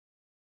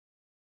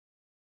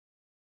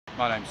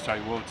My name's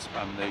Terry Woods.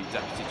 I'm the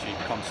Deputy Chief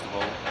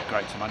Constable at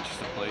Greater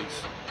Manchester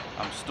Police.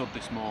 I'm stood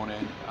this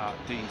morning at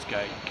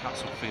Deansgate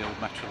Castlefield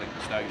Metrolink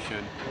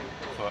Station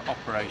for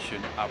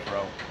Operation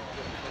AVRO.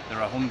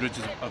 There are hundreds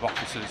of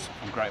officers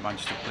from Greater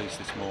Manchester Police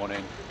this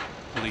morning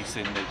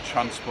policing the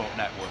transport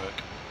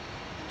network.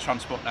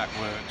 Transport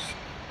network's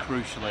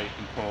crucially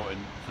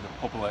important for the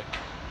public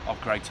of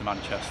Greater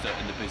Manchester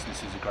and the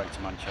businesses of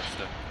Greater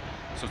Manchester.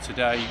 So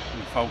today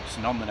we're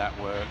focusing on the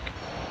network.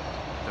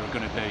 There are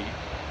going to be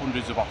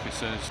hundreds of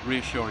officers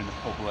reassuring the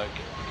public,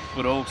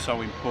 but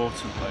also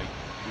importantly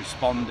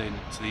responding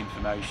to the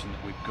information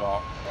that we've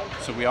got.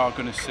 So we are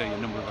going to see a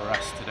number of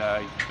arrests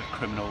today of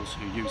criminals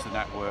who use the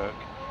network.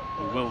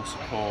 We will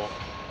support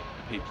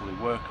the people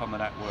who work on the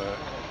network,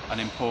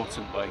 and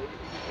importantly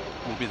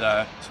we'll be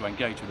there to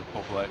engage with the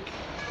public,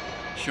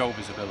 show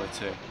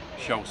visibility,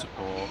 show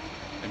support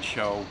and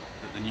show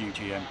that the new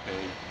GMP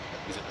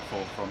is at the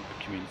forefront of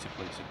community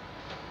policing.